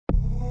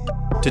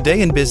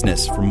Today in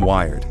Business from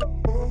Wired.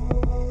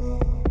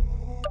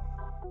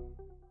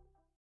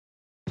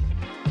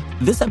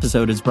 This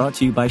episode is brought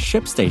to you by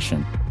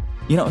ShipStation.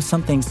 You know,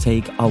 some things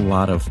take a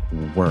lot of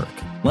work,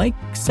 like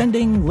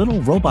sending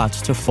little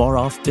robots to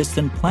far-off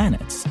distant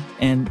planets.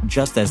 And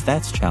just as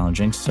that's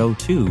challenging, so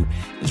too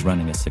is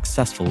running a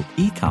successful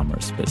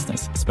e-commerce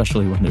business,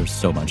 especially when there's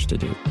so much to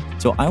do.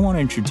 So I want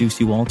to introduce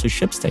you all to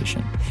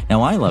ShipStation.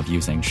 Now, I love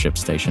using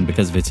ShipStation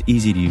because of its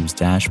easy-to-use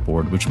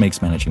dashboard, which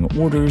makes managing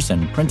orders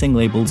and printing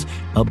labels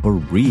a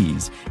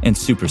breeze and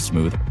super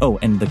smooth. Oh,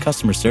 and the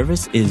customer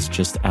service is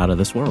just out of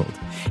this world.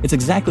 It's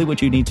exactly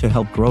what you need to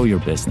help grow your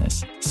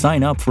business.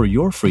 Sign up for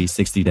your free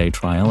 60-day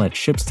trial at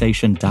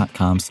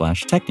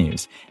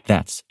shipstation.com/technews.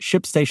 That's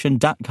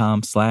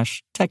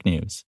shipstation.com/technews.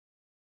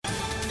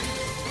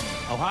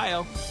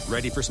 Ohio,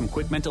 ready for some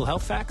quick mental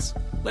health facts?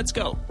 Let's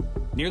go.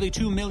 Nearly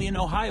 2 million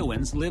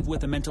Ohioans live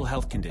with a mental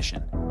health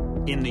condition.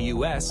 In the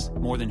U.S.,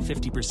 more than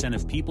 50%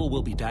 of people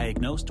will be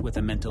diagnosed with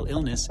a mental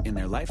illness in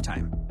their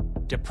lifetime.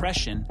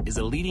 Depression is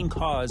a leading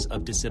cause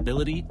of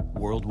disability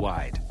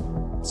worldwide.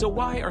 So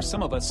why are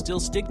some of us still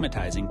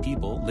stigmatizing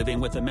people living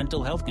with a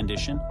mental health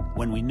condition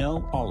when we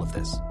know all of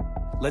this?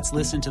 Let's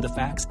listen to the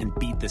facts and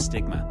beat the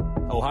stigma.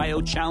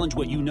 Ohio, challenge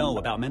what you know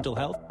about mental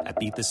health at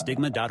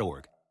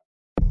beatthestigma.org.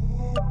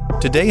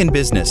 Today in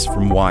Business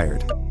from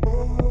Wired.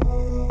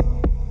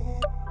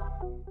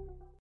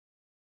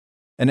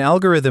 An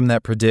algorithm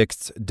that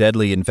predicts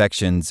deadly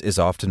infections is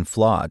often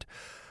flawed.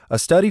 A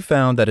study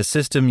found that a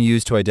system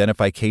used to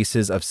identify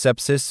cases of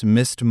sepsis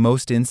missed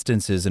most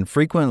instances and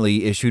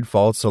frequently issued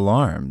false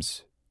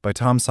alarms. By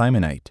Tom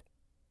Simonite.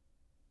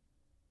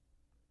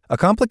 A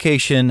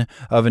complication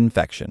of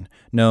infection,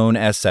 known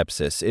as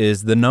sepsis,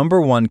 is the number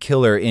one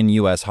killer in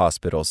U.S.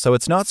 hospitals, so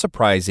it's not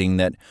surprising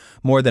that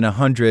more than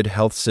 100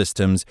 health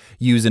systems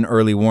use an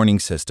early warning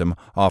system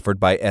offered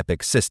by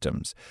Epic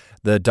Systems,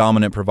 the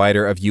dominant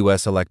provider of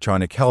U.S.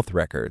 electronic health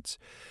records.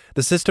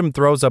 The system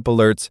throws up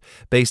alerts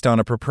based on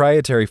a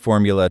proprietary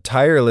formula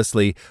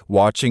tirelessly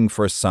watching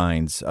for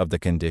signs of the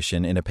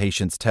condition in a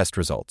patient's test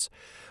results.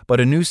 But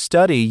a new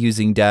study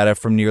using data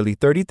from nearly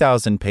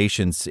 30,000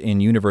 patients in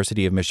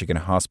University of Michigan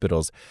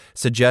hospitals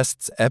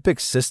suggests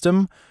Epic's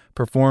system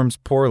performs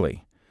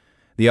poorly.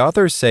 The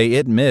authors say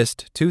it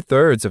missed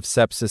 2/3 of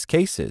sepsis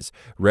cases,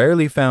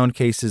 rarely found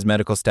cases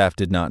medical staff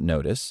did not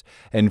notice,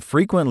 and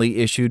frequently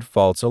issued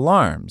false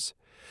alarms.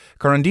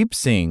 Karandeep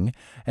Singh,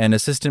 an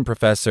assistant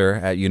professor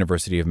at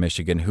University of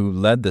Michigan who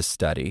led the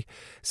study,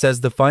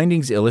 says the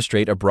findings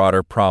illustrate a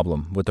broader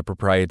problem with the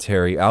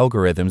proprietary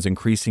algorithms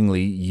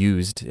increasingly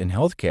used in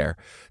healthcare.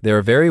 They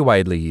are very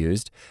widely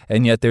used,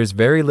 and yet there's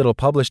very little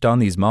published on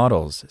these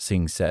models,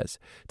 Singh says.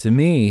 To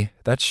me,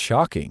 that's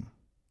shocking.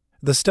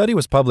 The study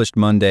was published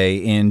Monday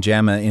in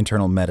JAMA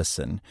Internal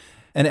Medicine.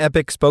 An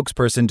Epic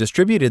spokesperson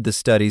distributed the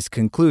study's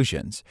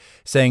conclusions,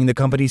 saying the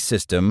company's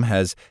system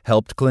has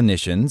helped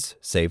clinicians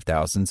save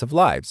thousands of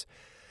lives.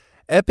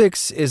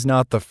 Epic's is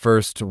not the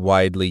first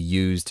widely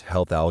used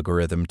health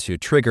algorithm to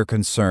trigger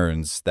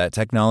concerns that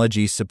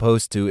technology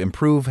supposed to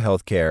improve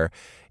healthcare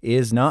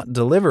is not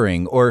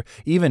delivering or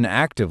even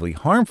actively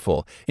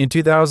harmful. In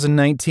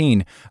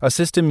 2019, a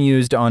system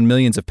used on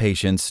millions of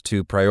patients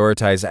to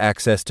prioritize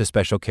access to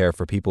special care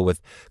for people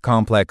with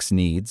complex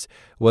needs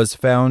was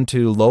found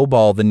to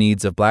lowball the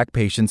needs of Black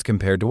patients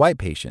compared to white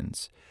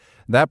patients.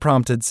 That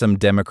prompted some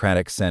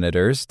Democratic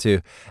senators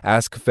to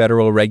ask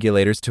federal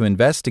regulators to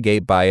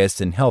investigate bias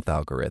in health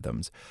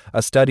algorithms.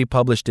 A study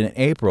published in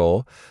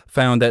April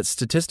found that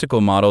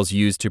statistical models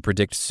used to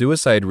predict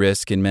suicide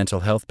risk in mental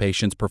health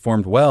patients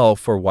performed well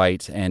for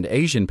white and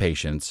Asian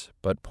patients,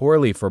 but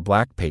poorly for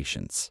Black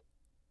patients.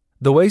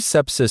 The way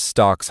sepsis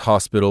stalks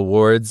hospital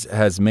wards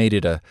has made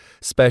it a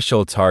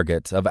special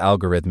target of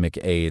algorithmic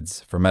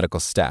aids for medical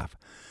staff.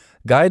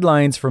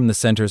 Guidelines from the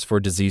Centers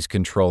for Disease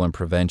Control and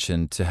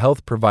Prevention to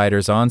health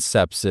providers on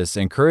sepsis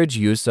encourage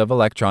use of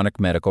electronic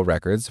medical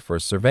records for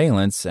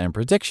surveillance and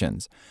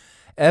predictions.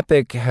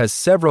 Epic has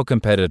several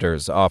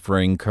competitors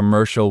offering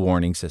commercial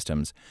warning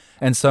systems,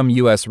 and some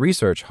U.S.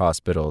 research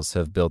hospitals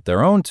have built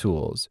their own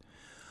tools.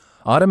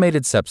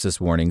 Automated sepsis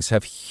warnings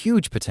have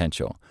huge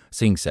potential,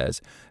 Singh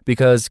says,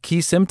 because key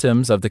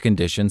symptoms of the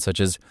condition, such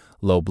as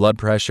low blood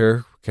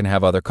pressure, can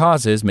have other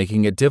causes,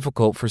 making it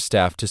difficult for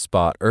staff to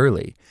spot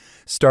early.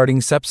 Starting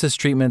sepsis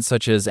treatments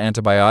such as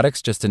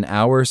antibiotics just an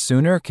hour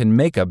sooner can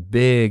make a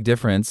big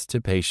difference to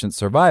patient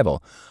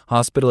survival.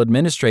 Hospital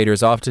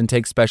administrators often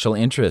take special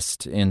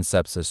interest in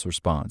sepsis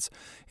response,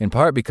 in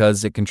part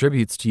because it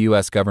contributes to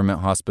U.S.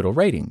 government hospital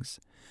ratings.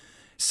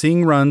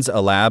 Singh runs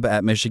a lab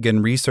at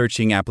Michigan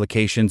researching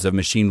applications of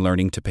machine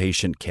learning to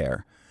patient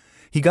care.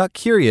 He got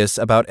curious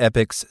about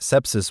Epic's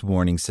sepsis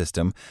warning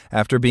system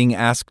after being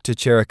asked to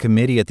chair a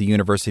committee at the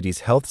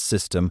university's health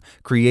system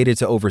created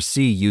to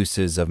oversee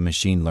uses of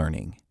machine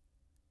learning.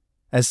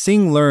 As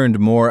Singh learned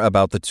more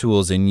about the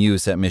tools in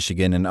use at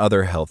Michigan and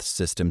other health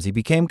systems, he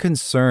became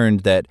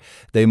concerned that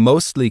they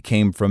mostly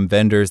came from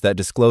vendors that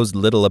disclosed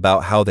little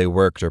about how they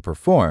worked or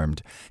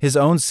performed. His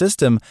own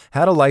system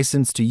had a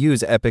license to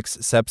use Epic's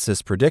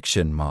sepsis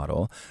prediction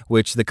model,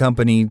 which the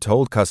company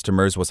told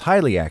customers was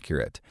highly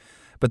accurate,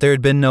 but there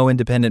had been no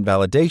independent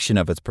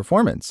validation of its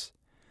performance.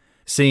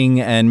 Singh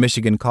and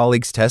Michigan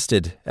colleagues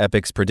tested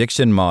Epic's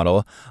prediction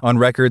model on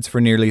records for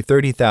nearly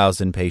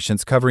 30,000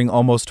 patients, covering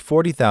almost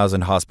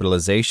 40,000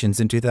 hospitalizations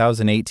in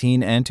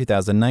 2018 and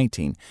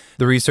 2019.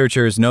 The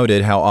researchers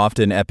noted how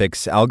often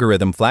Epic's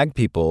algorithm flagged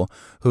people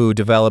who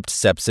developed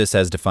sepsis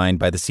as defined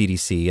by the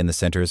CDC and the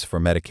Centers for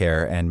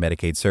Medicare and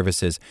Medicaid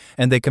Services,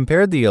 and they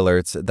compared the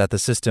alerts that the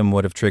system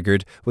would have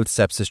triggered with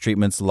sepsis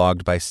treatments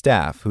logged by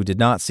staff who did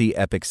not see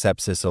Epic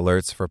sepsis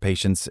alerts for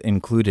patients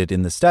included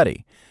in the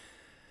study.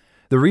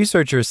 The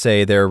researchers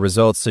say their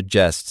results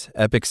suggest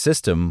Epic's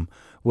system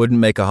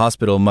wouldn't make a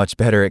hospital much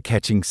better at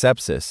catching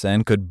sepsis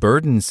and could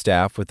burden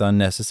staff with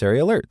unnecessary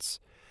alerts.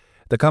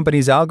 The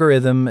company's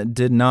algorithm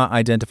did not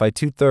identify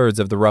 2/3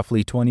 of the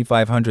roughly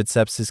 2,500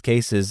 sepsis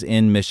cases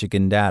in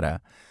Michigan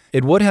data.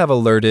 It would have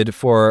alerted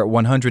for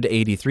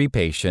 183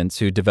 patients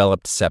who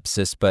developed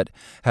sepsis but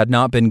had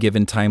not been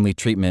given timely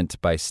treatment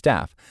by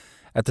staff.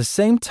 At the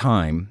same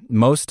time,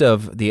 most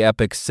of the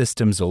Epic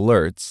system's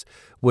alerts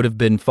would have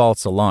been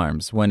false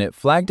alarms. When it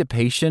flagged a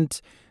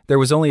patient, there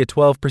was only a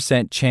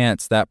 12%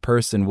 chance that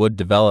person would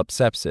develop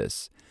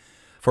sepsis.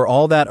 For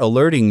all that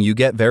alerting, you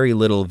get very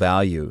little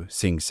value,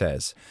 Singh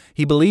says.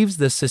 He believes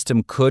the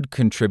system could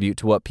contribute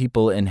to what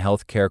people in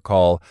healthcare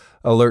call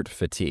alert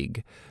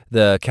fatigue,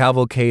 the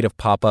cavalcade of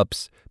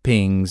pop-ups,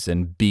 pings,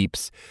 and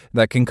beeps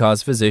that can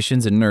cause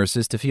physicians and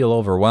nurses to feel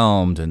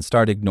overwhelmed and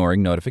start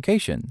ignoring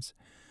notifications.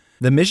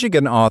 The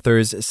Michigan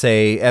authors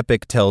say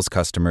Epic tells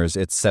customers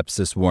its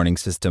sepsis warning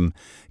system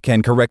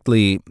can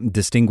correctly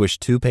distinguish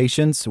two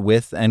patients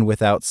with and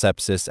without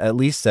sepsis at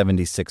least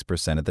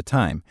 76% of the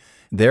time.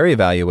 Their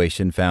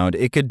evaluation found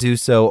it could do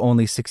so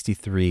only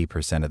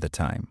 63% of the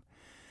time.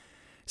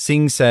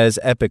 Singh says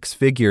Epic's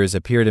figures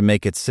appear to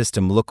make its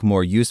system look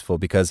more useful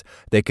because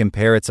they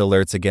compare its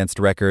alerts against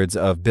records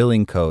of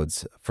billing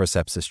codes for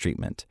sepsis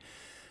treatment.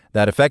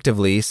 That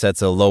effectively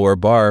sets a lower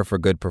bar for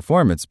good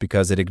performance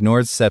because it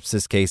ignores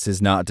sepsis cases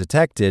not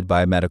detected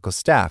by medical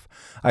staff.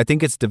 I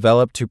think it's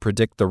developed to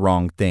predict the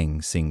wrong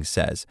thing, Singh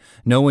says.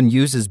 No one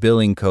uses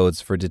billing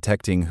codes for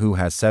detecting who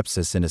has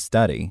sepsis in a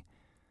study.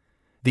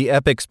 The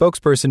Epic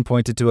spokesperson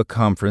pointed to a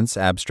conference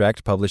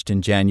abstract published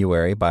in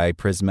January by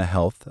Prisma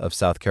Health of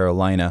South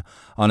Carolina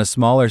on a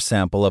smaller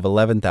sample of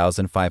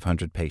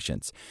 11,500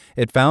 patients.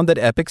 It found that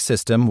Epic's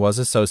system was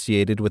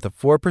associated with a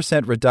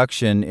 4%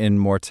 reduction in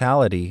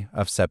mortality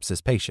of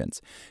sepsis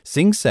patients.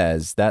 Singh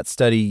says that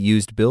study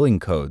used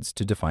billing codes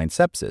to define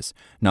sepsis,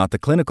 not the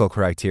clinical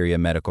criteria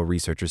medical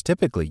researchers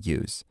typically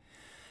use.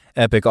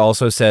 Epic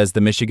also says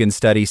the Michigan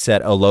study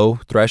set a low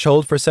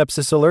threshold for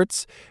sepsis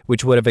alerts,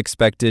 which would have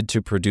expected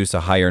to produce a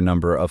higher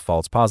number of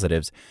false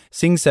positives.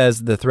 Singh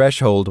says the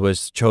threshold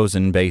was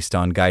chosen based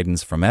on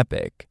guidance from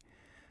Epic.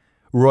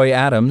 Roy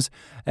Adams,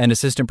 an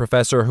assistant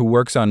professor who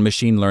works on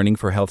machine learning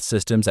for health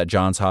systems at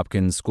Johns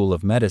Hopkins School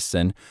of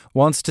Medicine,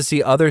 wants to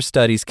see other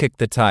studies kick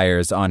the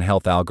tires on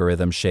health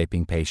algorithms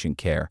shaping patient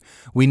care.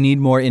 We need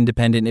more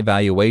independent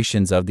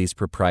evaluations of these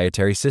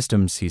proprietary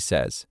systems, he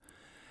says.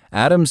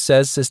 Adams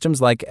says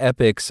systems like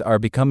Epic's are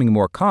becoming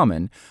more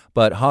common,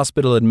 but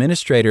hospital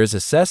administrators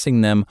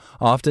assessing them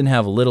often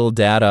have little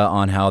data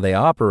on how they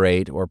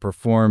operate or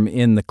perform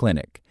in the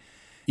clinic.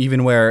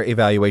 Even where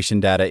evaluation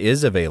data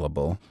is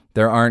available,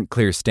 there aren't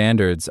clear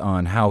standards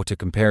on how to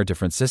compare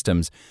different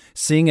systems.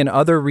 Singh and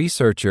other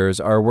researchers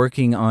are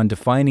working on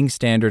defining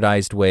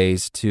standardized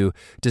ways to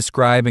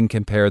describe and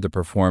compare the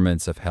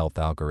performance of health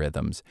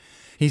algorithms.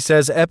 He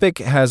says Epic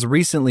has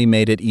recently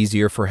made it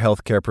easier for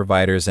healthcare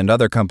providers and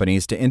other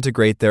companies to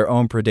integrate their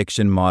own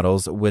prediction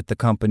models with the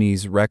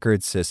company's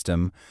record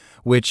system,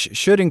 which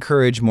should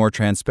encourage more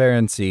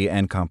transparency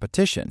and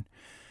competition.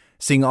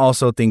 Singh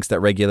also thinks that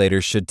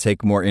regulators should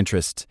take more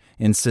interest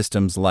in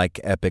systems like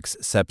Epic's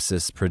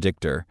sepsis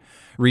predictor.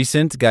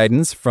 Recent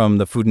guidance from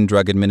the Food and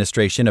Drug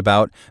Administration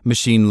about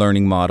machine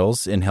learning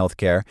models in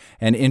healthcare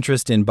and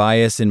interest in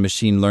bias in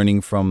machine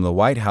learning from the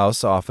White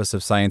House Office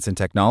of Science and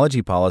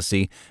Technology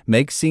Policy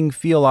makes Singh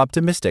feel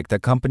optimistic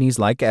that companies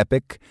like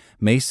Epic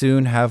may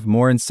soon have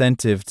more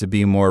incentive to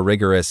be more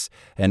rigorous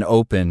and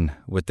open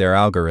with their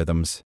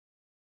algorithms.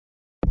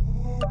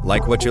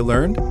 Like what you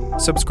learned?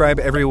 Subscribe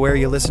everywhere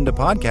you listen to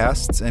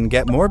podcasts and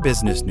get more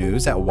business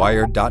news at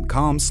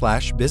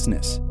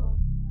wired.com/business.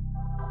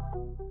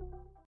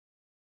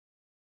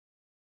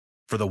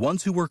 For the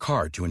ones who work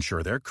hard to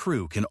ensure their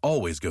crew can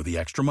always go the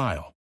extra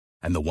mile,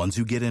 and the ones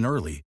who get in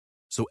early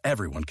so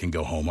everyone can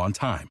go home on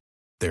time,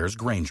 there's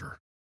Grainger,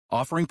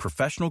 offering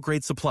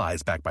professional-grade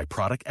supplies backed by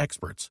product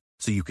experts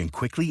so you can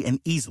quickly and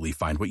easily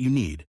find what you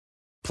need.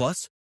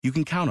 Plus, you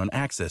can count on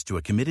access to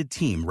a committed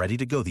team ready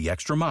to go the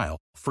extra mile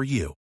for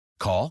you.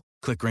 Call,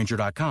 click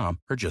Grainger.com,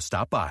 or just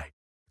stop by.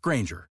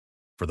 Grainger,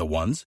 for the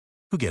ones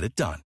who get it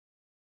done.